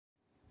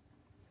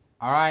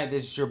Alright,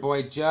 this is your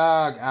boy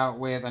Jug out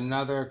with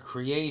another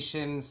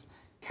Creations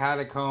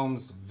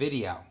Catacombs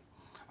video.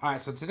 Alright,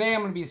 so today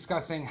I'm going to be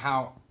discussing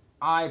how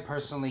I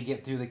personally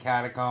get through the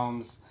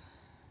Catacombs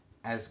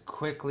as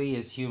quickly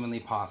as humanly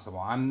possible.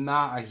 I'm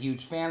not a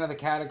huge fan of the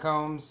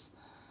Catacombs,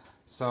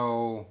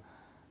 so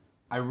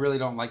I really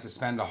don't like to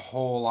spend a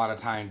whole lot of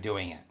time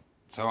doing it.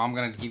 So I'm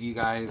going to give you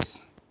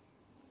guys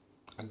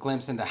a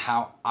glimpse into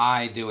how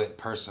I do it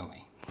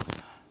personally.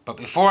 But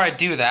before I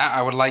do that,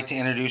 I would like to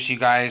introduce you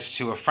guys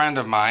to a friend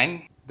of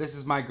mine. This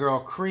is my girl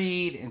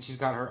Creed, and she's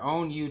got her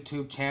own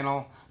YouTube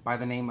channel by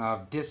the name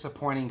of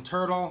Disappointing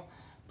Turtle.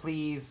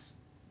 Please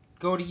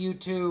go to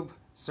YouTube,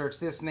 search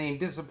this name,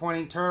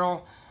 Disappointing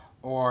Turtle,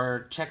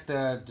 or check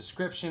the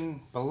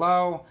description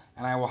below,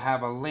 and I will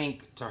have a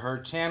link to her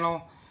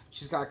channel.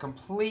 She's got a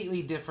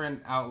completely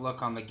different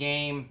outlook on the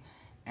game,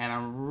 and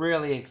I'm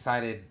really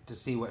excited to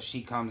see what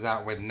she comes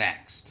out with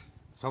next.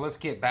 So let's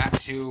get back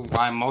to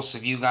why most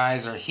of you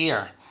guys are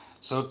here.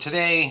 So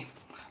today,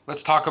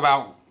 let's talk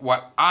about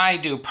what I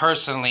do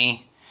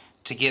personally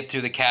to get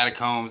through the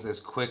Catacombs as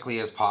quickly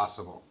as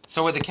possible.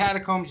 So with the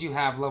Catacombs, you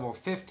have level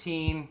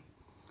 15,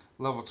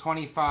 level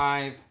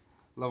 25,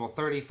 level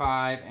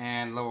 35,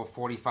 and level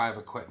 45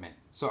 equipment.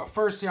 So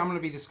first here, I'm going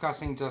to be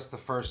discussing just the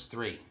first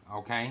three,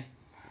 okay?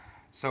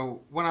 So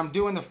when I'm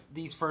doing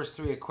these first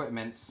three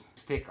equipments,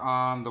 stick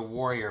on the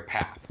warrior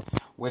path,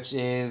 which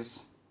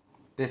is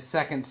this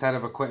second set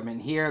of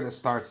equipment here that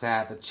starts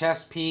at the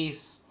chest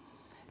piece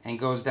and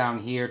goes down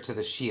here to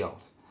the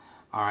shield.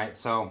 Alright,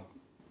 so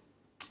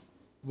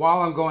while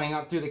I'm going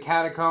up through the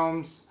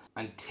Catacombs,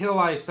 until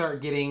I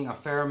start getting a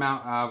fair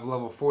amount of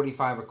level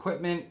 45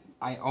 equipment,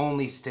 I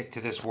only stick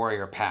to this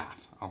warrior path,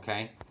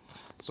 okay?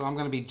 So I'm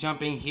going to be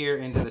jumping here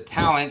into the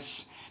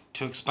talents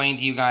to explain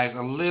to you guys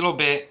a little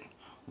bit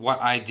what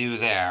I do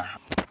there.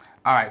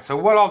 Alright, so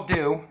what I'll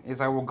do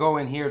is I will go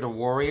in here to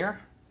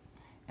warrior,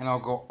 and I'll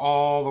go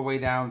all the way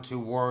down to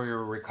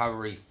warrior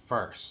recovery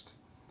first,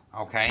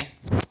 okay?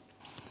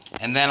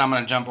 And then I'm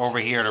going to jump over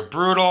here to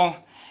brutal,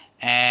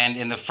 and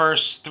in the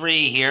first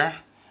three here,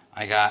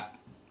 I got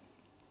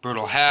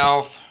brutal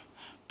health,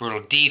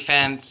 brutal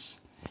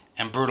defense,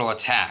 and brutal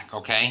attack,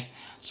 okay?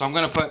 So I'm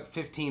going to put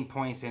 15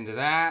 points into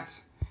that,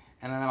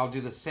 and then I'll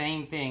do the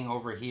same thing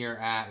over here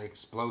at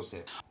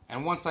explosive.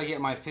 And once I get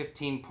my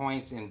 15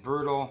 points in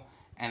brutal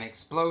and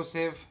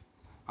explosive,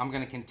 I'm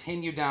going to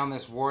continue down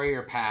this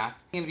warrior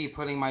path. I'm going to be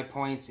putting my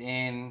points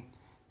in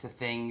to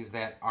things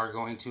that are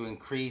going to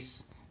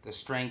increase the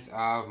strength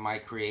of my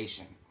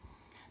creation.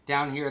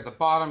 Down here at the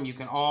bottom, you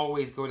can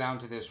always go down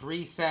to this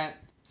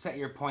reset, set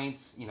your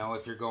points, you know,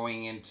 if you're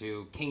going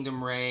into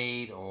Kingdom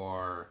Raid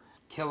or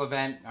Kill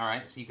Event,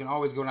 alright, so you can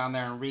always go down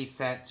there and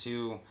reset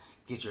to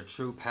get your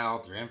troop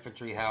health, your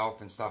infantry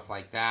health, and stuff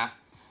like that.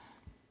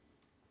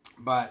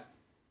 But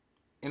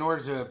in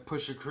order to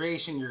push your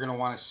creation, you're going to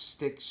want to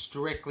stick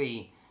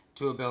strictly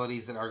to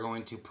abilities that are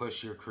going to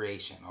push your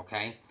creation,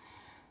 okay?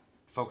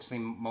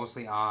 Focusing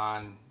mostly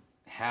on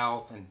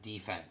health and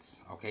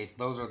defense, okay? So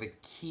those are the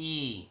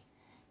key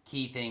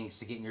things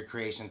to getting your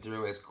creation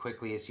through as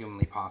quickly as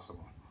humanly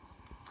possible.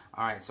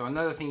 All right, so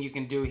another thing you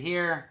can do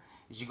here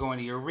is you go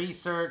into your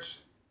research,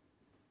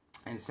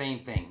 and same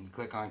thing. You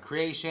click on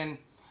creation.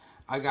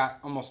 I got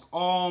almost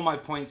all my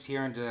points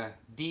here into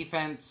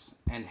defense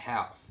and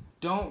health.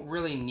 Don't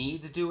really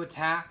need to do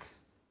attack,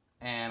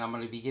 and I'm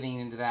going to be getting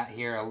into that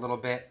here a little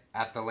bit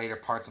at the later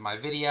parts of my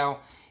video.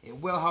 It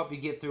will help you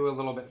get through a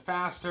little bit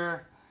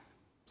faster,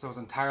 so it's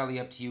entirely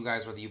up to you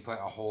guys whether you put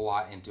a whole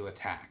lot into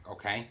attack,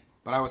 okay?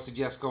 But I would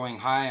suggest going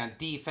high on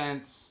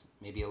defense,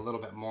 maybe a little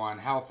bit more on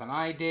health than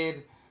I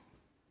did,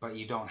 but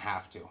you don't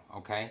have to,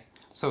 okay?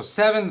 So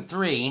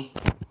 7-3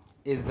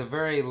 is the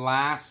very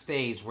last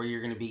stage where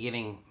you're going to be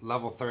getting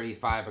level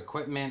 35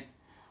 equipment,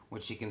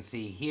 which you can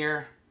see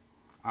here,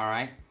 all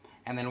right?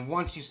 And then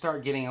once you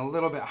start getting a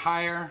little bit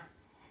higher,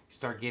 you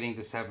start getting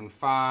to 7-5,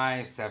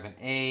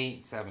 7-8,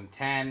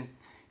 7-10,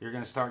 you're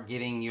going to start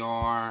getting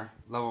your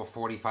level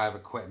 45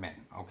 equipment,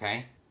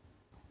 okay?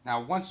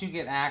 Now, once you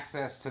get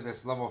access to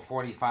this level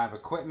 45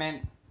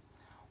 equipment,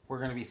 we're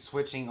going to be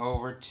switching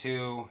over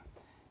to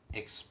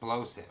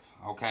explosive,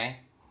 okay?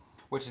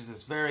 Which is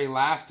this very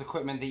last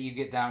equipment that you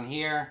get down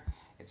here.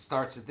 It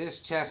starts at this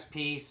chest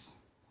piece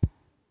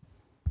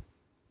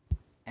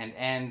and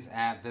ends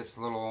at this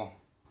little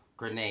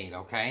grenade,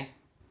 okay?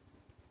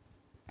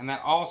 And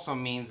that also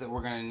means that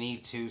we're going to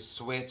need to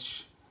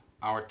switch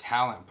our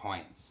talent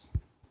points.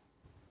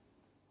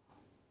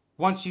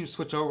 Once you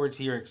switch over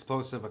to your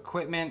explosive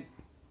equipment,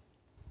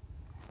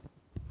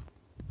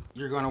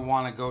 you're going to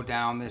want to go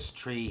down this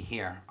tree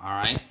here, all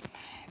right?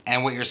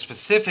 And what you're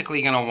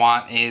specifically going to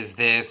want is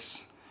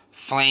this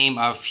Flame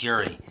of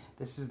Fury.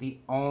 This is the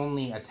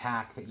only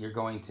attack that you're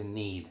going to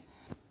need.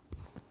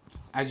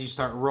 As you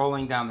start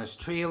rolling down this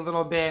tree a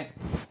little bit,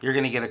 you're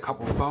going to get a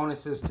couple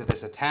bonuses to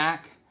this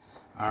attack.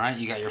 All right,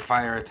 you got your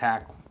fire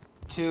attack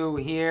 2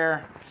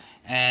 here,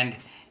 and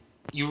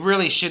you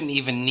really shouldn't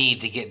even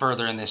need to get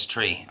further in this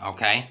tree,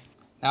 okay?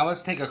 Now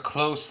let's take a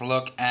close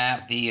look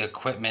at the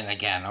equipment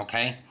again,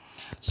 okay?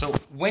 So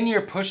when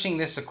you're pushing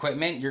this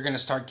equipment, you're going to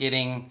start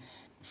getting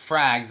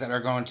frags that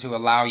are going to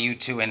allow you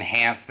to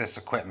enhance this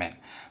equipment.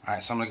 All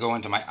right, so I'm going to go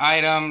into my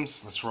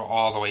items. Let's roll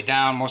all the way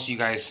down. Most of you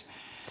guys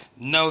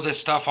know this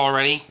stuff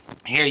already.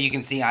 Here you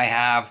can see I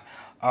have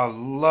a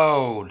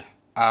load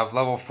of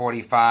level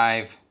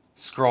 45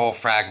 scroll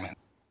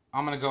fragments.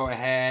 I'm going to go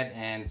ahead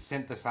and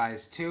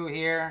synthesize 2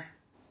 here.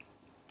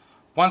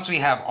 Once we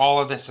have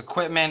all of this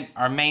equipment,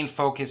 our main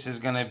focus is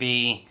going to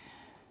be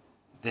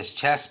this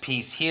chest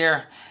piece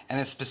here, and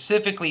it's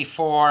specifically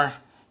for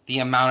the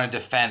amount of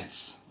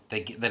defense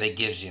that it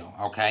gives you,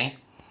 okay?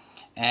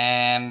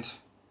 And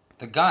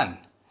the gun.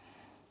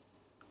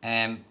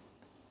 And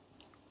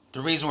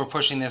the reason we're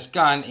pushing this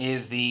gun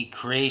is the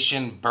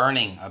creation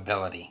burning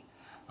ability,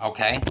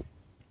 okay?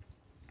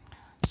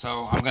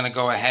 So I'm going to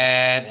go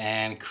ahead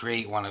and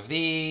create one of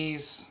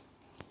these.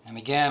 And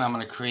again, I'm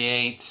going to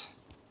create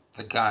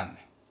the gun.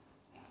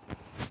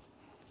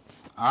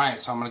 Alright,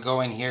 so I'm going to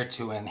go in here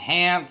to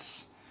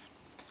enhance.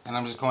 And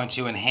I'm just going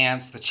to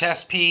enhance the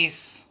chest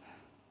piece.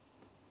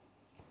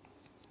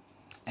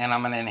 And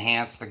I'm going to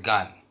enhance the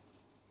gun.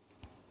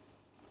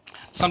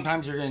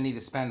 Sometimes you're going to need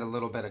to spend a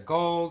little bit of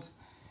gold.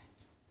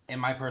 In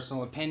my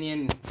personal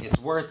opinion, it's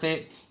worth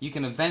it. You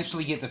can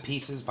eventually get the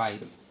pieces by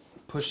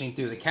pushing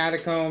through the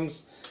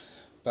catacombs,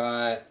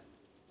 but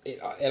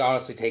it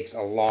honestly takes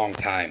a long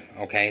time,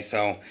 okay?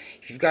 So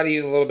if you've got to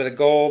use a little bit of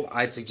gold,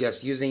 I'd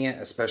suggest using it,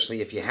 especially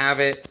if you have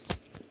it.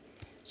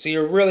 So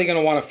you're really going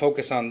to want to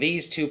focus on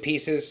these 2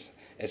 pieces,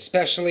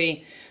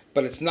 especially,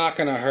 but it's not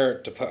going to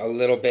hurt to put a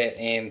little bit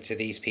into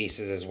these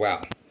pieces as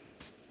well.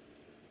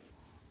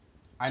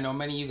 I know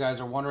many of you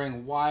guys are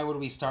wondering, why would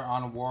we start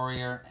on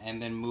warrior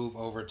and then move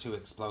over to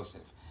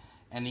explosive?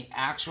 And the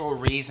actual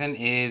reason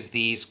is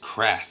these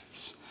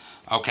crests.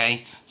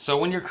 Okay, so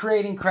when you're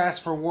creating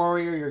crests for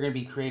warrior, you're going to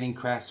be creating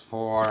crests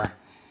for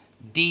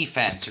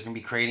defense. You're going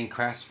to be creating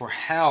crests for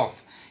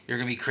health. You're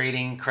going to be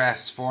creating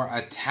crests for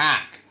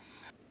attack.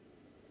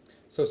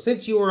 So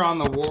since you were on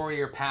the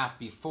warrior path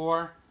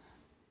before,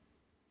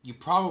 you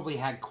probably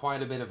had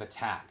quite a bit of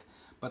attack.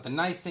 But the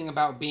nice thing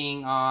about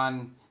being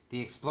on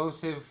the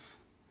explosive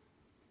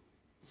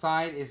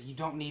side is you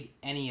don't need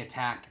any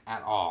attack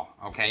at all,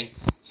 okay?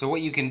 So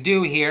what you can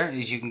do here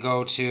is you can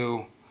go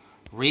to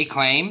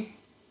reclaim,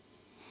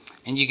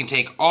 and you can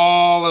take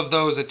all of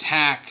those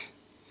attack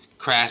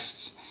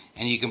crests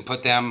and you can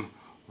put them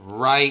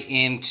right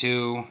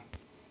into,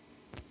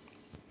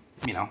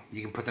 you know,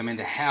 you can put them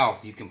into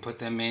health, you can put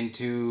them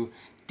into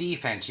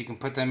defense, you can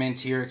put them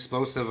into your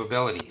explosive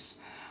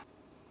abilities.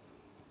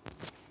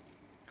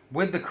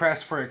 With the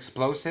crest for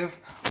explosive,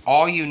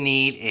 all you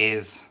need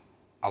is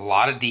a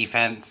lot of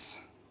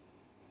defense,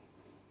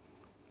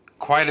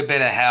 quite a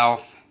bit of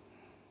health,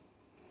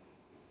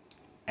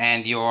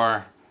 and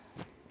your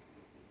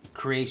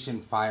creation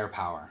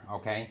firepower,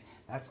 okay?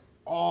 That's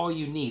all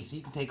you need. So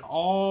you can take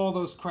all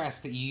those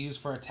crests that you use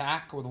for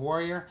attack with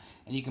warrior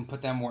and you can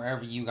put them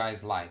wherever you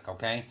guys like,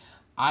 okay?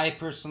 I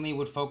personally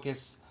would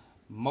focus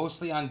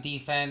mostly on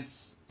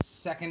defense,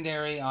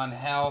 secondary on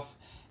health,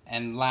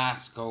 and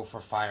last go for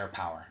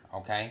firepower,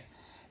 okay?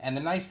 And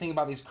the nice thing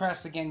about these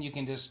crests, again, you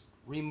can just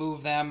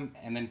remove them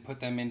and then put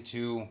them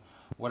into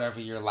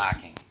whatever you're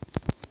lacking.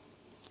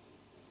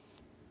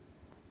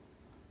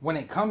 When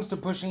it comes to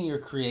pushing your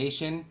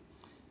creation,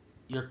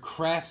 your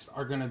crests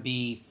are going to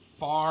be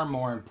far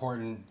more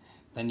important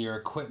than your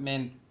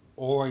equipment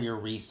or your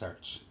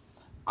research.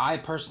 I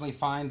personally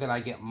find that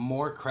I get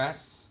more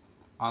crests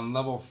on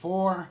level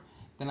 4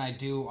 than I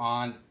do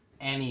on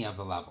any of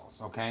the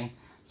levels, okay?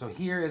 So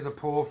here is a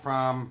pull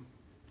from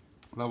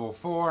level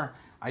 4.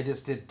 I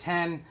just did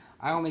 10.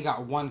 I only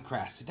got 1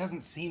 crest. It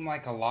doesn't seem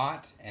like a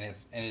lot, and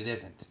it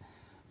isn't.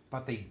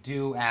 But they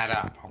do add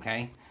up,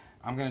 okay?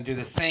 I'm going to do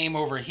the same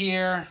over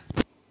here.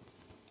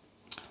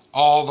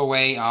 All the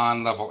way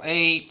on level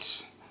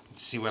 8.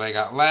 Let's see what I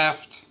got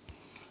left.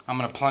 I'm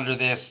going to plunder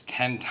this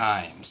 10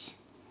 times.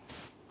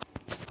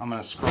 I'm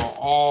going to scroll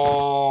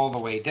all the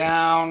way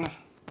down.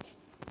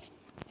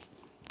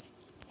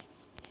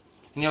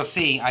 And you'll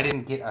see I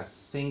didn't get a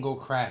single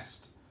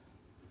crest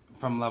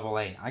from level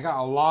 8. I got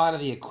a lot of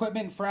the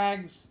equipment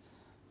frags,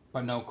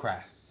 but no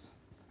crests.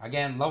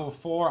 Again, level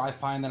 4, I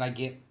find that I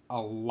get a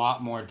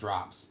lot more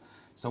drops.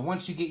 So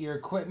once you get your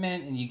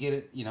equipment and you get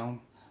it, you know,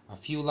 a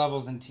few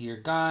levels into your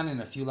gun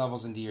and a few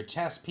levels into your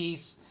chest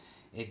piece,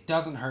 it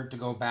doesn't hurt to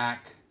go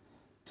back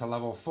to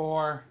level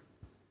 4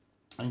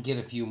 and get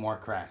a few more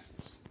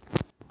crests.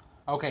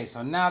 Okay,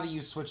 so now that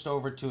you switched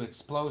over to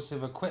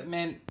explosive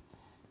equipment,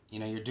 you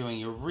know, you're doing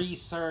your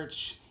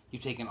research,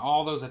 you've taken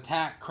all those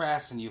attack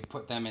crests and you've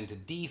put them into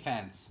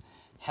defense,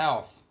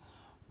 health,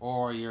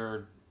 or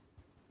your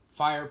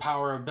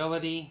firepower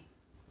ability,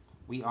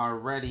 we are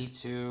ready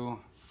to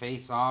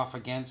face off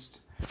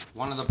against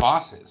one of the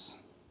bosses.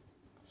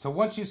 So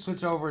once you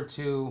switch over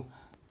to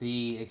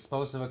the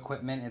explosive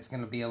equipment, it's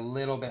going to be a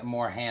little bit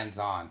more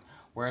hands-on.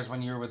 Whereas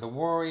when you're with the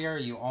warrior,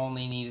 you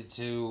only needed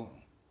to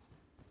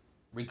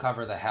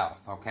recover the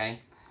health, okay?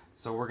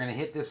 So we're going to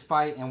hit this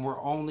fight and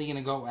we're only going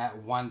to go at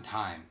 1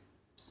 time.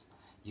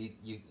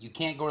 You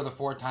can't go to the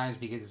 4 times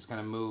because it's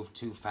going to move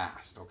too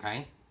fast,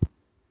 okay?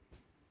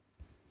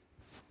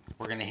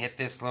 We're going to hit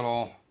this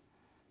little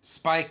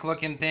spike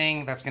looking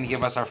thing. That's going to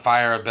give us our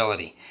fire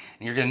ability.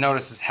 And you're going to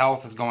notice his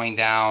health is going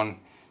down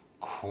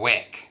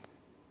quick.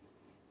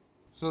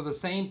 So the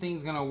same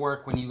thing's going to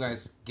work when you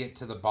guys get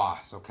to the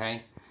boss,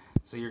 okay?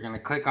 So you're going to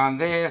click on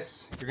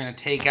this. You're going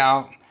to take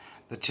out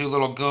the 2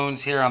 little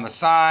goons here on the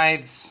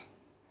sides.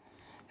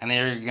 And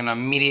then you're going to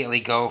immediately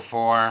go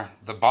for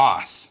the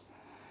boss.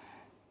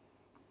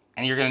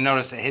 And you're going to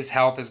notice that his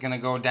health is going to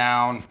go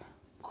down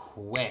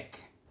quick.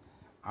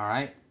 All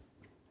right?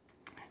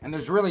 And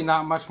there's really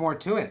not much more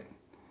to it.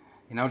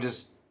 You know,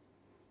 just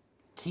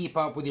keep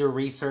up with your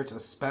research,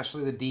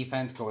 especially the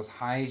defense. Go as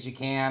high as you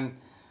can.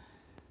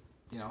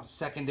 You know,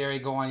 secondary,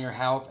 go on your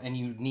health. And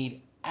you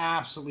need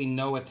absolutely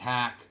no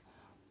attack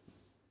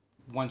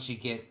once you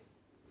get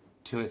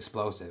too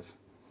explosive.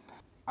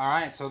 All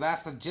right, so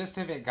that's the gist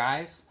of it,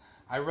 guys.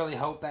 I really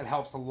hope that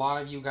helps a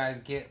lot of you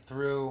guys get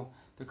through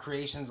the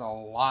creations a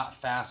lot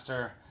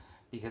faster,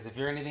 because if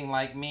you're anything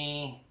like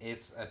me,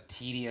 it's a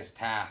tedious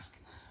task.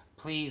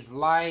 Please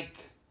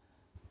like,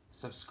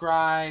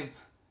 subscribe,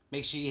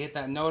 make sure you hit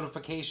that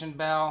notification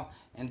bell,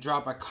 and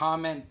drop a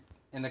comment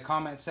in the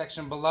comment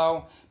section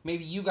below.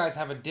 Maybe you guys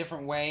have a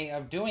different way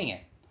of doing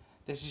it.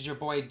 This is your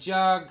boy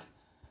Jug,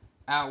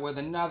 out with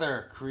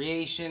another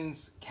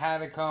Creations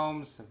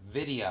Catacombs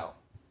video.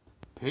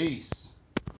 Peace.